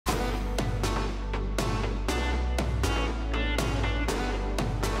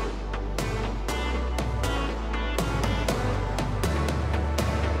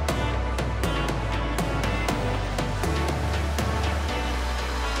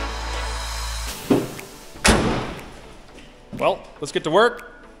Well, let's get to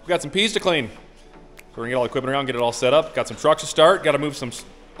work. We've got some peas to clean. So we're gonna get all the equipment around, get it all set up. Got some trucks to start, gotta move some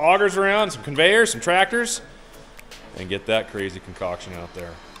augers around, some conveyors, some tractors, and get that crazy concoction out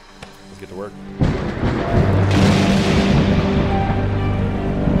there. Let's get to work.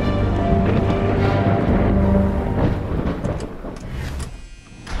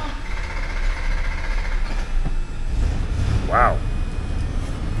 Wow.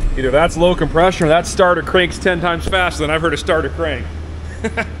 Either that's low compression or that starter cranks 10 times faster than I've heard a starter crank.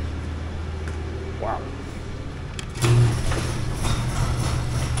 Wow.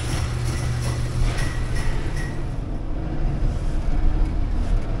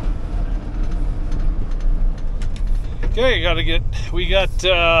 Okay, we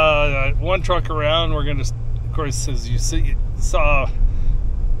got one truck around. We're gonna, of course, as you saw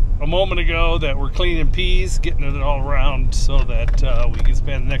a moment ago, that we're cleaning peas, getting it all around so that we can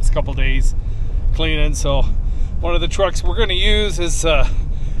spend the next couple days cleaning. So one of the trucks we're gonna use is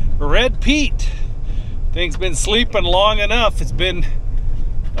Red Pete. Thing's been sleeping long enough. It's been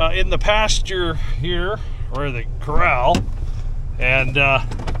in the pasture here, or the corral, and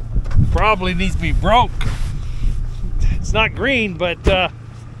probably needs to be broke. It's not green, but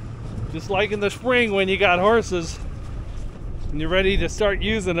just like in the spring when you got horses and you're ready to start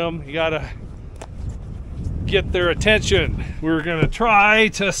using them, you gotta get their attention. We're gonna try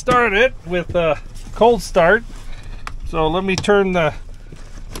to start it with a cold start. So let me turn the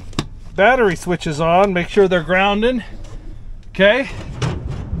battery switches on, make sure they're grounding. Okay.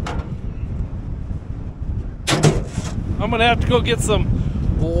 I'm gonna have to go get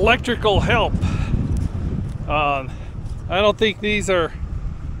some electrical help. I don't think these are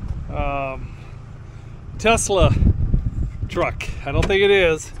Tesla truck. I don't think it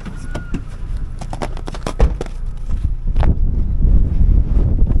is.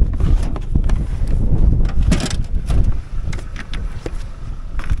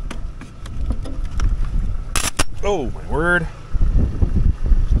 Oh my word.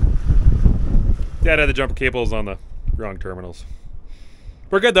 Dad had the jumper cables on the wrong terminals.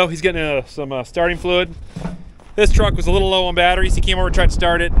 We're good though. He's getting some starting fluid. This truck was a little low on batteries. He came over, tried to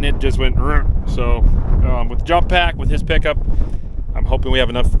start it, and it just went. So with the jump pack, with his pickup, I'm hoping we have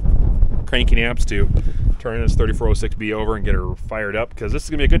enough cranking amps to turn this 3406B over and get her fired up, because this is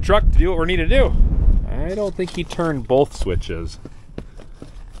gonna be a good truck to do what we need to do. I don't think he turned both switches.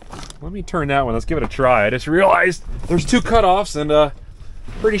 Let me turn that one. Let's give it a try. I just realized there's two cutoffs, and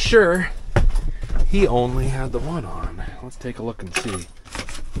pretty sure he only had the one on. Let's take a look and see.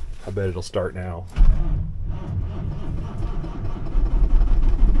 I bet it'll start now.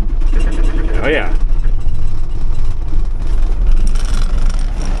 Oh yeah.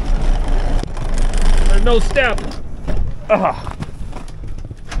 There's no step. Ah.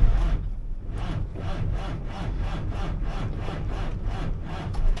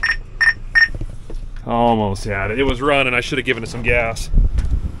 Almost had it. It was running. I should have given it some gas.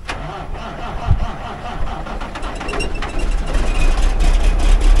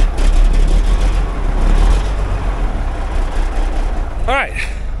 All right.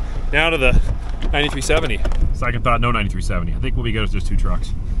 Now to the 9370. Second thought, no 9370. I think we'll be good with just two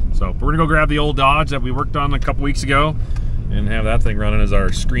trucks. So we're gonna go grab the old Dodge that we worked on a couple weeks ago and have that thing running as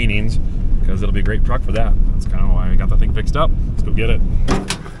our screenings, because it'll be a great truck for that. That's kind of why we got that thing fixed up. Let's go get it.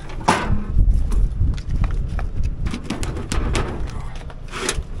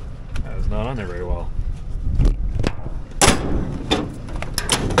 That is not on there very well.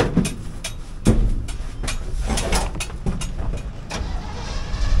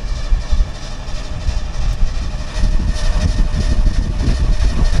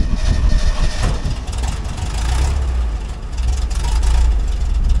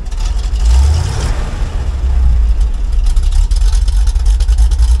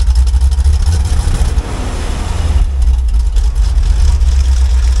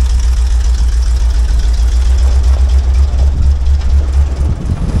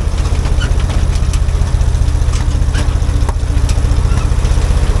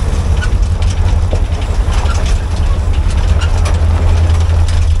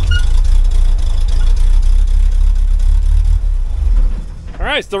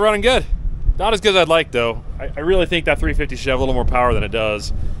 Alright, still running good. Not as good as I'd like though. I really think that 350 should have a little more power than it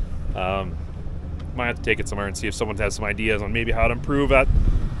does. Might have to take it somewhere and see if someone has some ideas on maybe how to improve that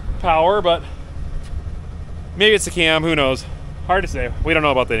power, but maybe it's the cam, who knows. Hard to say. We don't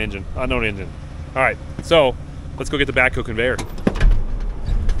know about that engine, unknown engine. Alright, so let's go get the backhoe conveyor.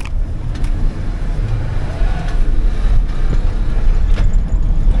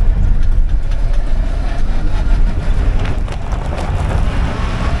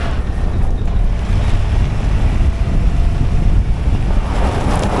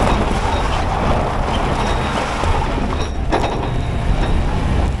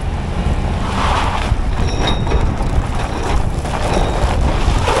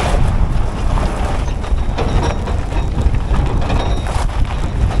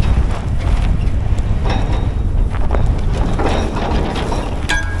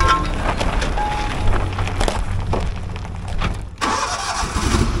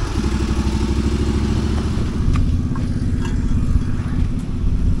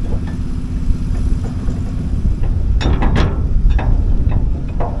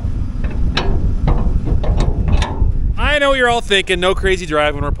 you're all thinking, no crazy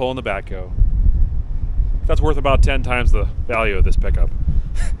drive when we're pulling the backhoe. That's worth about 10 times the value of this pickup.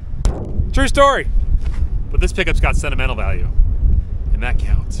 True story. But this pickup's got sentimental value, and that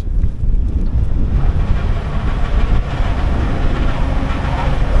counts.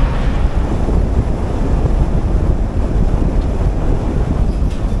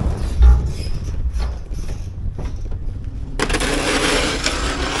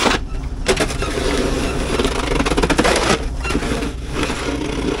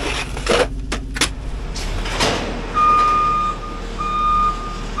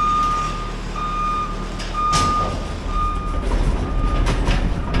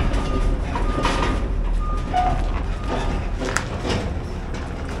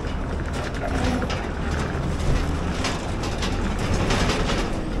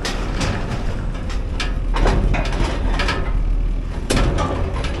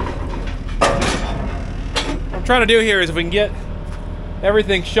 Trying to do here is if we can get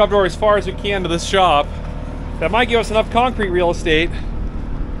everything shoved over as far as we can to this shop, that might give us enough concrete real estate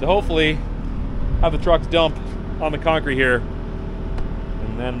to hopefully have the trucks dump on the concrete here,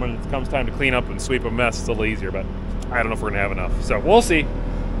 and then when it comes time to clean up and sweep a mess, it's a little easier. But I don't know if we're gonna have enough, so we'll see.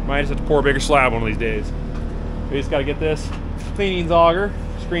 Might just have to pour a bigger slab one of these days. We just got to get this cleanings auger,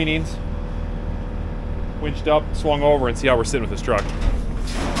 screenings, winched up, swung over, and see how we're sitting with this truck.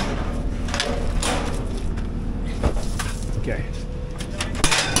 Okay.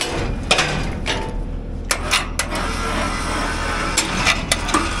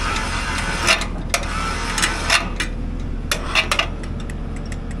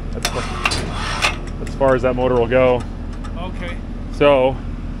 That's as far as that motor will go. Okay. So,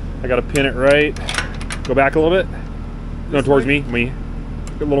 I gotta pin it right. Go back a little bit. No, towards me.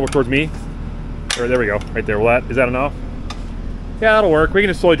 A little bit towards me. There we go. Right there. Is that enough? Yeah, that'll work. We can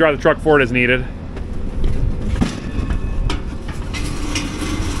just slowly drive the truck forward as needed.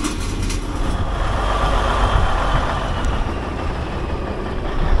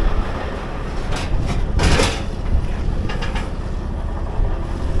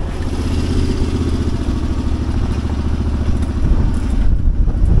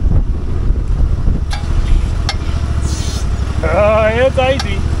 It's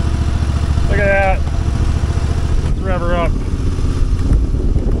icy. Look at that. Let's rev her up.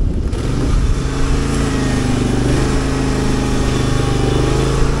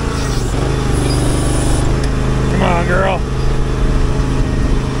 Come on, girl.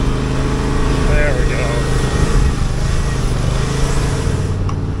 There we go.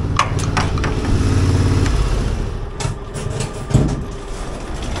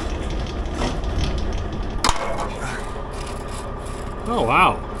 Oh,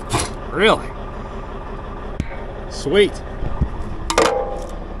 wow. Really? Sweet.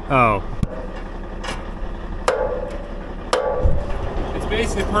 Oh. It's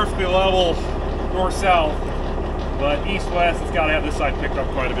basically perfectly level north-south, but east-west, it's got to have this side picked up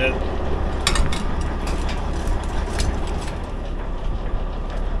quite a bit.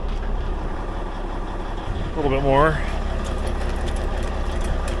 A little bit more.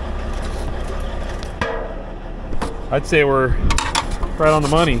 I'd say we're right on the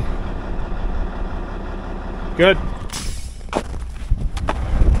money. Good.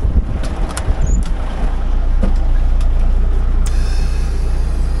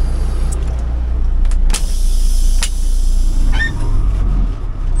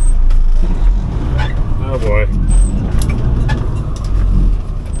 Oh boy.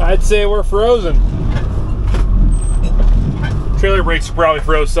 I'd say we're frozen. Trailer brakes probably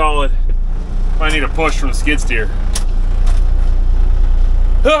froze solid. Might need a push from the skid steer.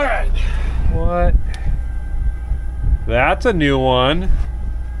 All right. What? That's a new one.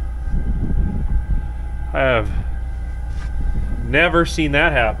 I have never seen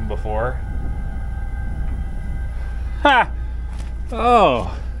that happen before. Ha!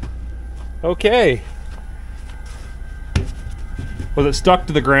 Oh. Okay. Was it stuck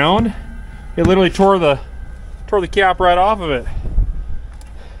to the ground? It literally tore the cap right off of it.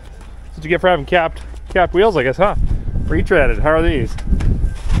 That's what you get for having capped wheels, I guess, huh? Retreaded. How are these?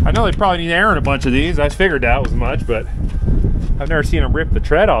 I know they probably need air in a bunch of these. I figured that was much, but I've never seen them rip the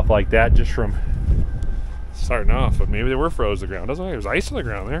tread off like that just from starting off. But maybe they were froze to the ground. Doesn't matter. There's ice on the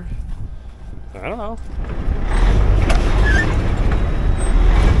ground there. I don't know.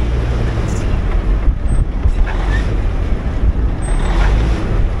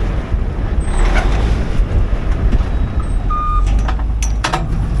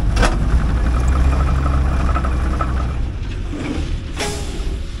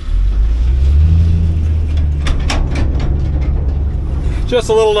 Just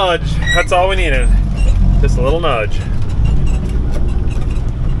a little nudge. That's all we needed. Just a little nudge.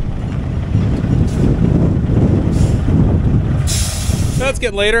 it's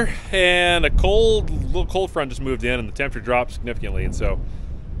getting later, and a little cold front just moved in, and the temperature dropped significantly, and so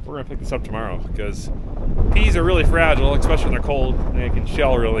we're gonna pick this up tomorrow because peas are really fragile, especially when they're cold, and they can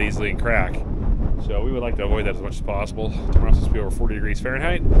shell really easily and crack. So we would like to avoid that as much as possible. Tomorrow's supposed to be over 40 degrees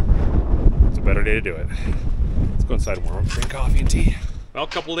Fahrenheit. It's a better day to do it. Let's go inside and warm up, drink coffee and tea. Well, a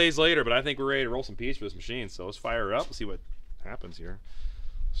couple of days later, but I think we're ready to roll some peas for this machine, so let's fire her up and see what happens here.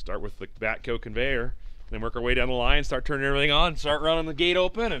 Start with the backhoe conveyor, then work our way down the line, start turning everything on, start running the gate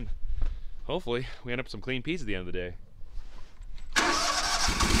open, and hopefully we end up with some clean peas at the end of the day.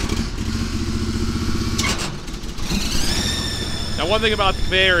 Now, one thing about the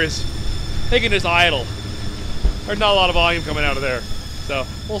conveyor is they can just idle. There's not a lot of volume coming out of there, so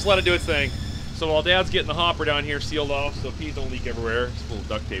we'll just let it do its thing. So while Dad's getting the hopper down here sealed off so peas don't leak everywhere, just a little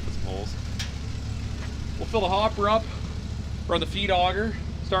duct tape with some holes, we'll fill the hopper up, run the feed auger,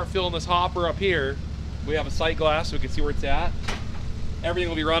 start filling this hopper up here. We have a sight glass so we can see where it's at. Everything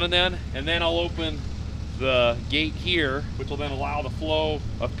will be running then, and then I'll open the gate here, which will then allow the flow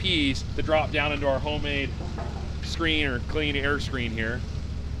of peas to drop down into our homemade screen or clean air screen here.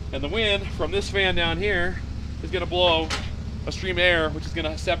 And the wind from this fan down here is gonna blow a stream of air, which is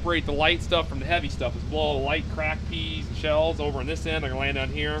gonna separate the light stuff from the heavy stuff. It's blow the light cracked peas and shells over on this end. They're gonna land down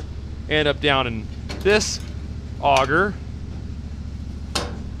here, end up down in this auger,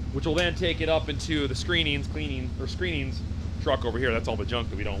 which will then take it up into the screenings truck over here. That's all the junk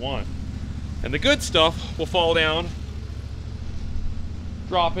that we don't want. And the good stuff will fall down,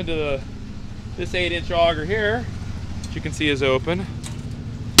 drop into this 8-inch auger here, which you can see is open.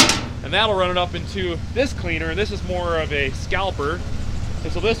 And that'll run it up into this cleaner, and this is more of a scalper.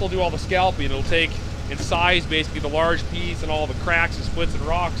 And so this will do all the scalping. It'll take in size basically the large piece, and all the cracks and splits and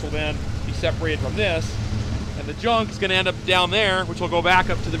rocks will then be separated from this. And the junk is gonna end up down there, which will go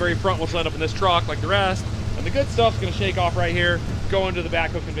back up to the very front, which will end up in this truck like the rest. And the good stuff's gonna shake off right here, go into the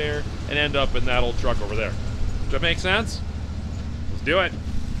backhoe conveyor, and end up in that old truck over there. Does that make sense? Let's do it.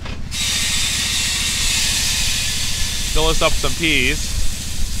 Fill this up with some peas.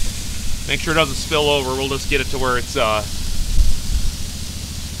 Make sure it doesn't spill over. We'll just get it to where it's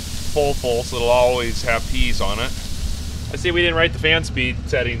full, so it'll always have peas on it. I see we didn't write the fan speed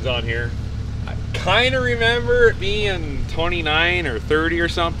settings on here. I kind of remember it being 29 or 30 or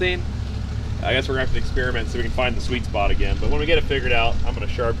something. I guess we're gonna have to experiment so we can find the sweet spot again. But when we get it figured out, I'm gonna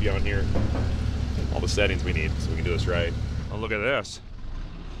Sharpie on here all the settings we need so we can do this right. Oh, look at this.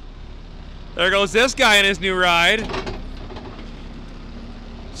 There goes this guy in his new ride.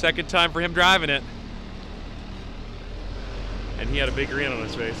 Second time for him driving it. And he had a big grin on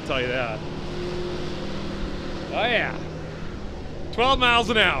his face, I'll tell you that. Oh yeah. 12 miles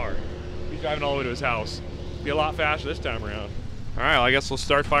an hour. He's driving all the way to his house. Be a lot faster this time around. All right, well, I guess we'll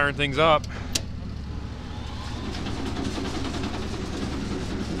start firing things up.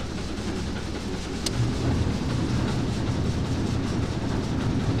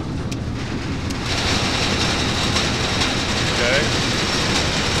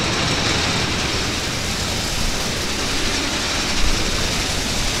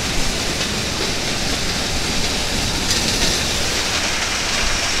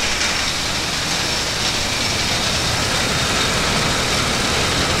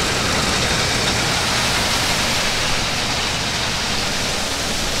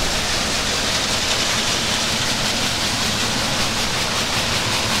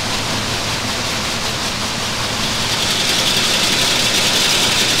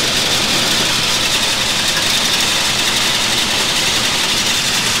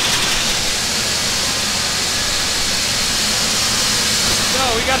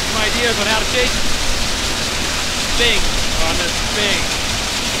 We got some ideas on how to shake things on this thing.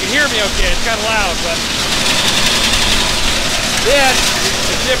 You can hear me okay, it's kind of loud, but this is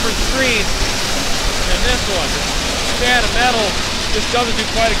a different screen than this one. The can of metal just doesn't do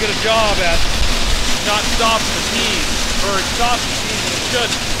quite a good a job at not stopping the peas, or it stops the peas when it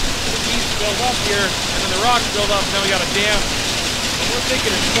should. The peas build up here, and then the rocks build up, and then we got a dam. And we're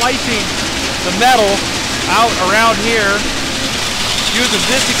thinking of slicing the metal out around here, using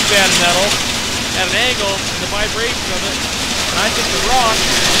this expanded metal at an angle and the vibration of it, and I think the rock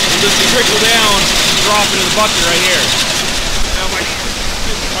will just trickle down and drop into the bucket right here. Now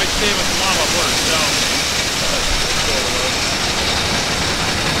this might save us a lot of work, so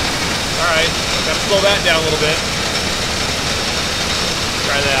alright, gotta slow that down a little bit.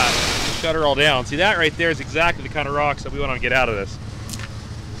 Try that. Shut her all down. See, that right there is exactly the kind of rocks that we want to get out of this.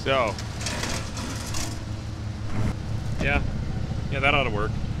 So yeah, that ought to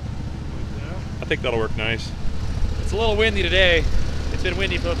work. I think that'll work nice. It's a little windy today. It's been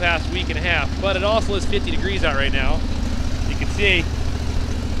windy for the past week and a half, but it also is 50 degrees out right now. You can see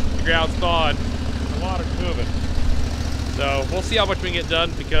the ground's thawed, the water's moving. So we'll see how much we can get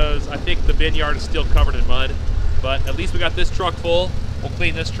done, because I think the bin yard is still covered in mud. But at least we got this truck full. We'll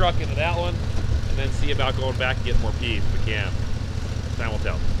clean this truck into that one, and then see about going back and getting more peas if we can. Time will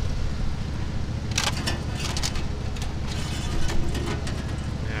tell.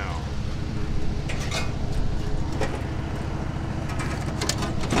 Now,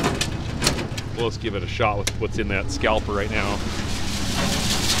 let's give it a shot with what's in that scalper right now.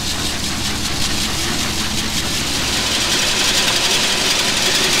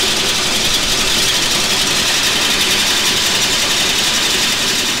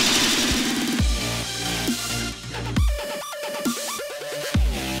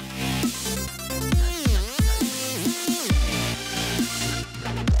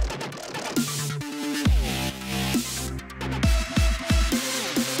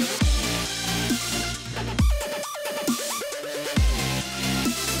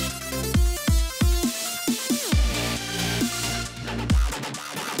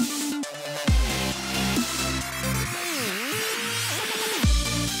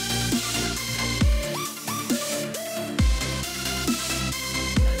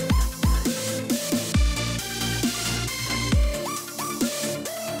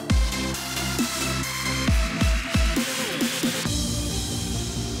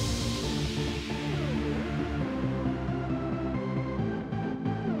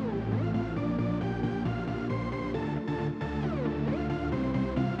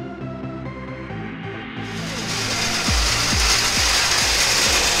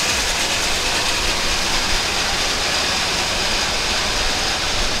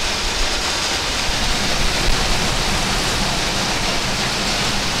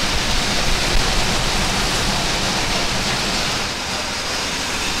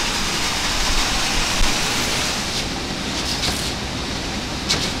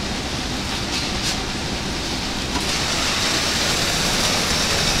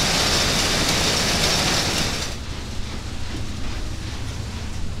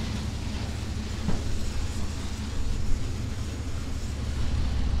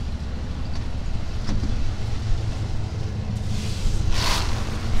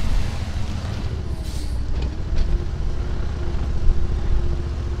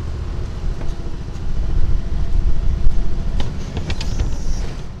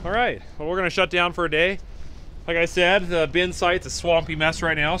 All right, well, we're gonna shut down for a day. Like I said, the bin site's a swampy mess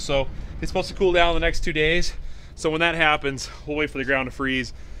right now, so it's supposed to cool down the next 2 days. So when that happens, we'll wait for the ground to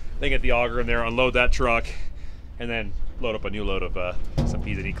freeze, then get the auger in there, unload that truck, and then load up a new load of some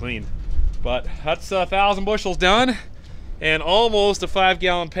peas that need cleaned. But that's 1,000 bushels done, and almost a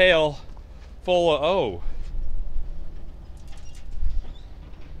 5-gallon pail full of, oh.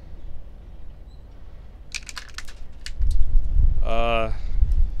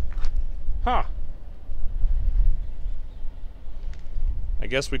 Huh. I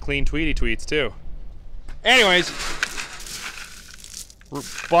guess we clean Tweety Tweets too. Anyways,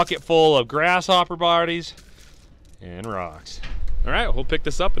 bucket full of grasshopper bodies and rocks. All right, we'll pick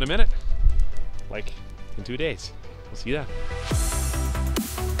this up in a minute, like in 2 days. We'll see you then.